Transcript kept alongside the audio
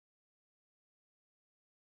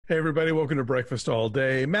Hey, everybody, welcome to Breakfast All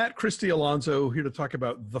Day. Matt, Christy, Alonso here to talk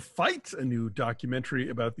about The Fight, a new documentary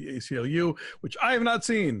about the ACLU, which I have not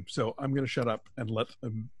seen. So I'm going to shut up and let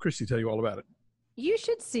Christy tell you all about it. You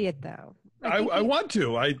should see it, though. I want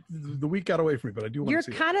to. The week got away from me, but I do want to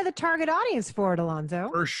see it. You're kind of the target audience for it, Alonso.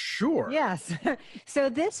 For sure. Yes. So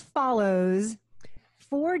this follows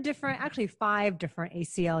five different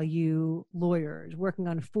ACLU lawyers working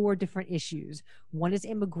on four different issues. One is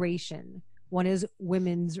immigration. One is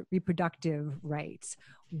women's reproductive rights.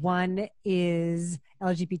 One is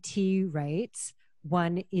LGBT rights.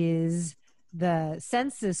 One is the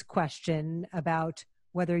census question about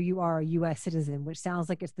whether you are a U.S. citizen, which sounds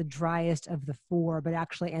like it's the driest of the four, but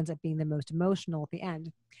actually ends up being the most emotional at the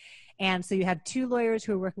end. And so you have two lawyers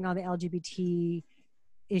who are working on the LGBT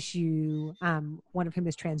issue, one of whom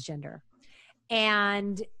is transgender.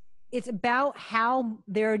 And it's about how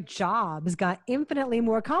their jobs got infinitely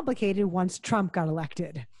more complicated once Trump got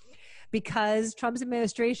elected, because Trump's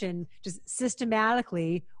administration just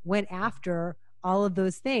systematically went after all of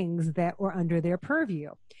those things that were under their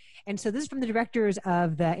purview. And so this is from the directors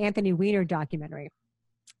of the Anthony Weiner documentary.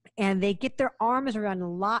 And they get their arms around a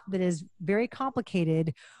lot that is very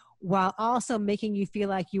complicated while also making you feel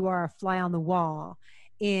like you are a fly on the wall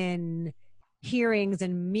in hearings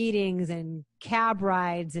and meetings and cab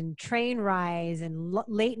rides and train rides and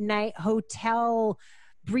late night hotel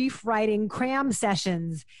brief writing cram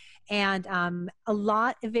sessions. And a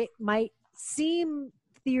lot of it might seem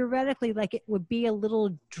theoretically like it would be a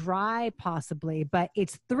little dry possibly, but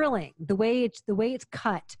it's thrilling. The way it's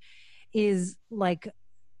cut is like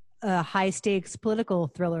a high stakes political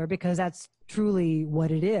thriller, because that's truly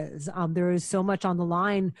what it is. There is so much on the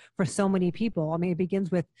line for so many people. I mean, it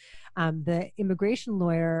begins with the immigration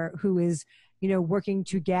lawyer who is, working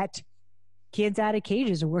to get kids out of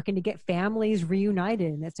cages and working to get families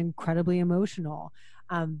reunited, and that's incredibly emotional.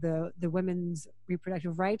 The women's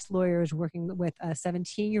reproductive rights lawyer is working with a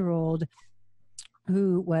 17-year-old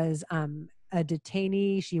who was a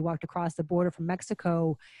detainee. She walked across the border from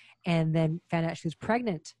Mexico and then found out she was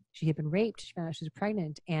pregnant. She had been raped. She found out she was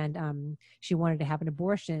pregnant, and she wanted to have an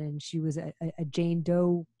abortion, and she was a Jane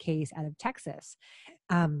Doe case out of Texas.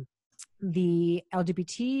 The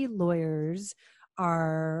LGBT lawyers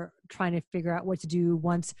are trying to figure out what to do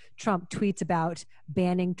once Trump tweets about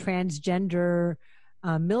banning transgender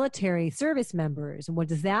military service members, and what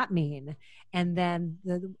does that mean? And then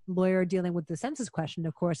the lawyer dealing with the census question,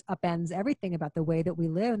 of course, upends everything about the way that we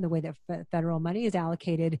live and the way that federal money is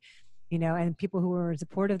allocated. And people who are in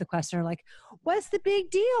support of the question are like, what's the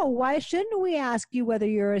big deal? Why shouldn't we ask you whether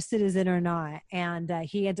you're a citizen or not? And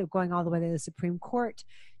he ends up going all the way to the Supreme Court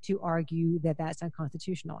to argue that that's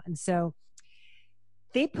unconstitutional. And so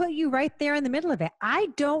they put you right there in the middle of it. I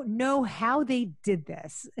don't know how they did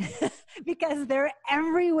this because they're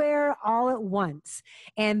everywhere all at once.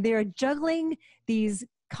 And they're juggling these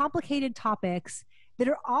complicated topics that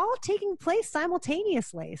are all taking place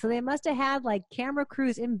simultaneously. So they must have had like camera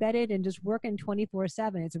crews embedded and just working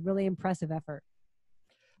 24/7. It's a really impressive effort.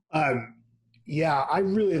 Yeah, I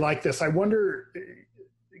really like this. I wonder,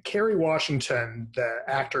 Kerry Washington, the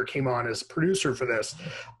actor, came on as producer for this.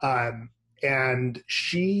 And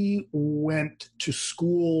she went to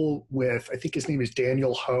school with, I think his name is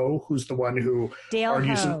Daniel Ho, who's the one who Dale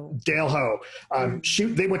Ho. Dale Ho.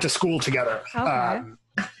 They went to school together. Okay.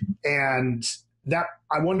 And that,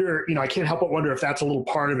 I wonder, I can't help but wonder if that's a little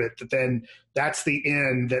part of it, that then that's the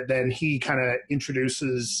end, that then he kind of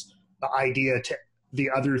introduces the idea to the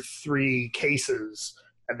other three cases,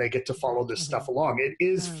 and they get to follow this stuff along. It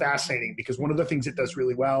is fascinating, because one of the things it does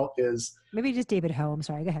really well is... Maybe just David Ho. I'm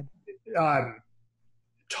sorry. Go ahead.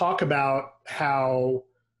 Talk about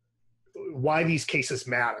why these cases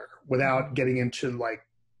matter without getting into like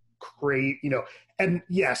great, and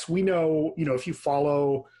yes, we know, if you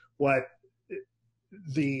follow what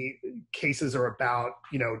the cases are about,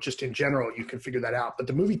 just in general, you can figure that out. But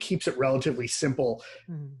the movie keeps it relatively simple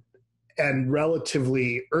and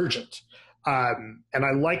relatively urgent. And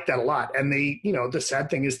I like that a lot. And they, the sad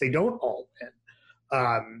thing is they don't all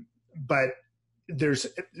win. But there's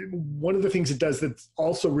one of the things it does that's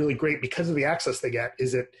also really great because of the access they get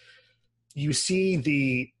is that you see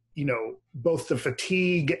the, both the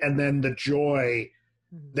fatigue and then the joy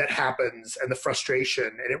that happens and the frustration.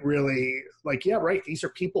 And it really yeah, right. These are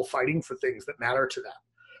people fighting for things that matter to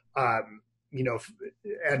them.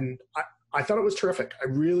 And I thought it was terrific. I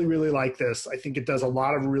really, really like this. I think it does a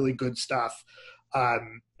lot of really good stuff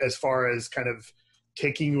as far as kind of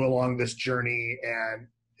taking you along this journey and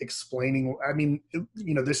explaining. I mean,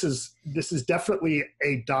 this is definitely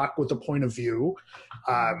a doc with a point of view.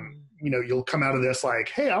 You'll come out of this like,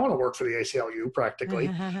 hey, I want to work for the ACLU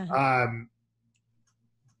practically.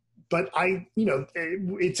 But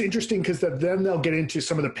it's interesting because then they'll get into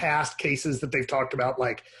some of the past cases that they've talked about,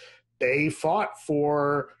 like they fought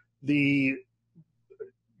for the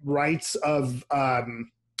rights of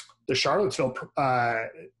the Charlottesville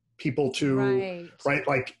people to, right?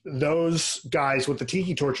 Like those guys with the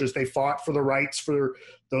tiki torches, they fought for the rights for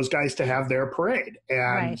those guys to have their parade.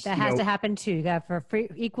 And that has to happen too. That for free,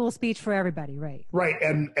 equal speech for everybody, right? Right.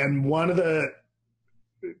 And one of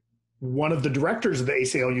the directors of the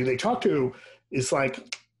ACLU they talked to is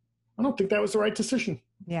like, I don't think that was the right decision.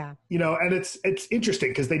 Yeah. And it's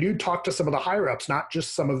interesting because they do talk to some of the higher ups, not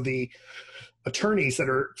just some of the attorneys that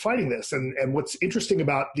are fighting this. And what's interesting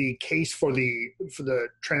about the case for the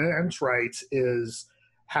trans rights is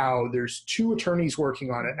how there's two attorneys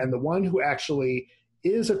working on it. And the one who actually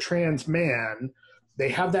is a trans man, they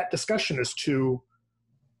have that discussion as to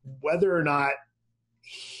whether or not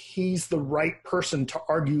he's the right person to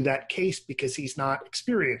argue that case because he's not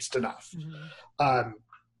experienced enough.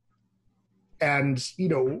 And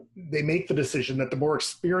they make the decision that the more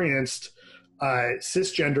experienced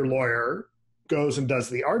cisgender lawyer goes and does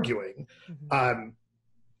the arguing. And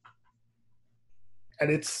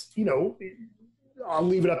it's, I'll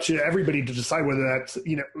leave it up to everybody to decide whether that's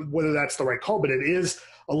the right call, but it is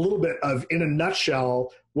a little bit of, in a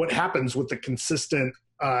nutshell, what happens with the consistent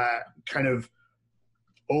kind of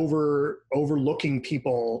overlooking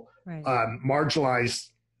people, marginalized,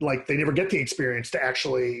 like they never get the experience to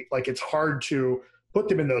actually, like it's hard to put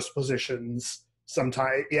them in those positions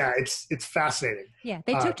sometimes. Yeah, it's fascinating. Yeah,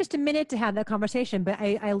 they took just a minute to have that conversation, but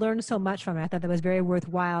I learned so much from it. I thought that was very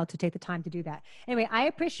worthwhile to take the time to do that. Anyway, I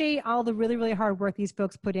appreciate all the really, really hard work these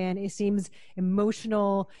folks put in. It seems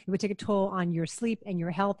emotional. It would take a toll on your sleep and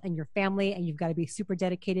your health and your family, and you've got to be super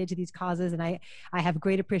dedicated to these causes. And I have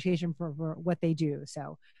great appreciation for what they do.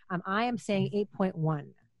 So I am saying 8.1.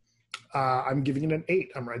 I'm giving it an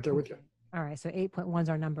 8. I'm right there with you. All right, so 8.1 is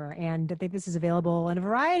our number, and I think this is available in a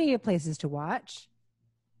variety of places to watch.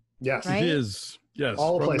 Yes, right? It is. Yes,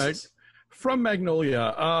 all places. From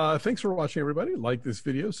Magnolia. Thanks for watching, everybody. Like this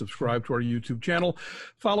video, subscribe to our YouTube channel,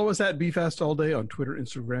 follow us at BeFastAllDay on Twitter,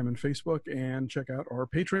 Instagram, and Facebook, and check out our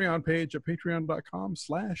Patreon page at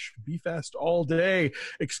patreon.com/BeFastAllDay.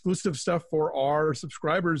 Exclusive stuff for our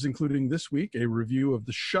subscribers, including this week a review of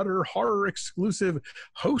the Shudder horror exclusive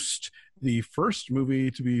Host, the first movie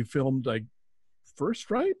to be filmed, first,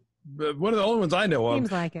 right? One of the only ones I know of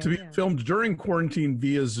to be filmed during quarantine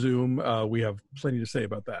via Zoom. We have plenty to say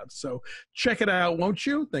about that. So check it out, won't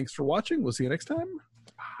you? Thanks for watching. We'll see you next time.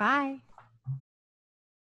 Bye.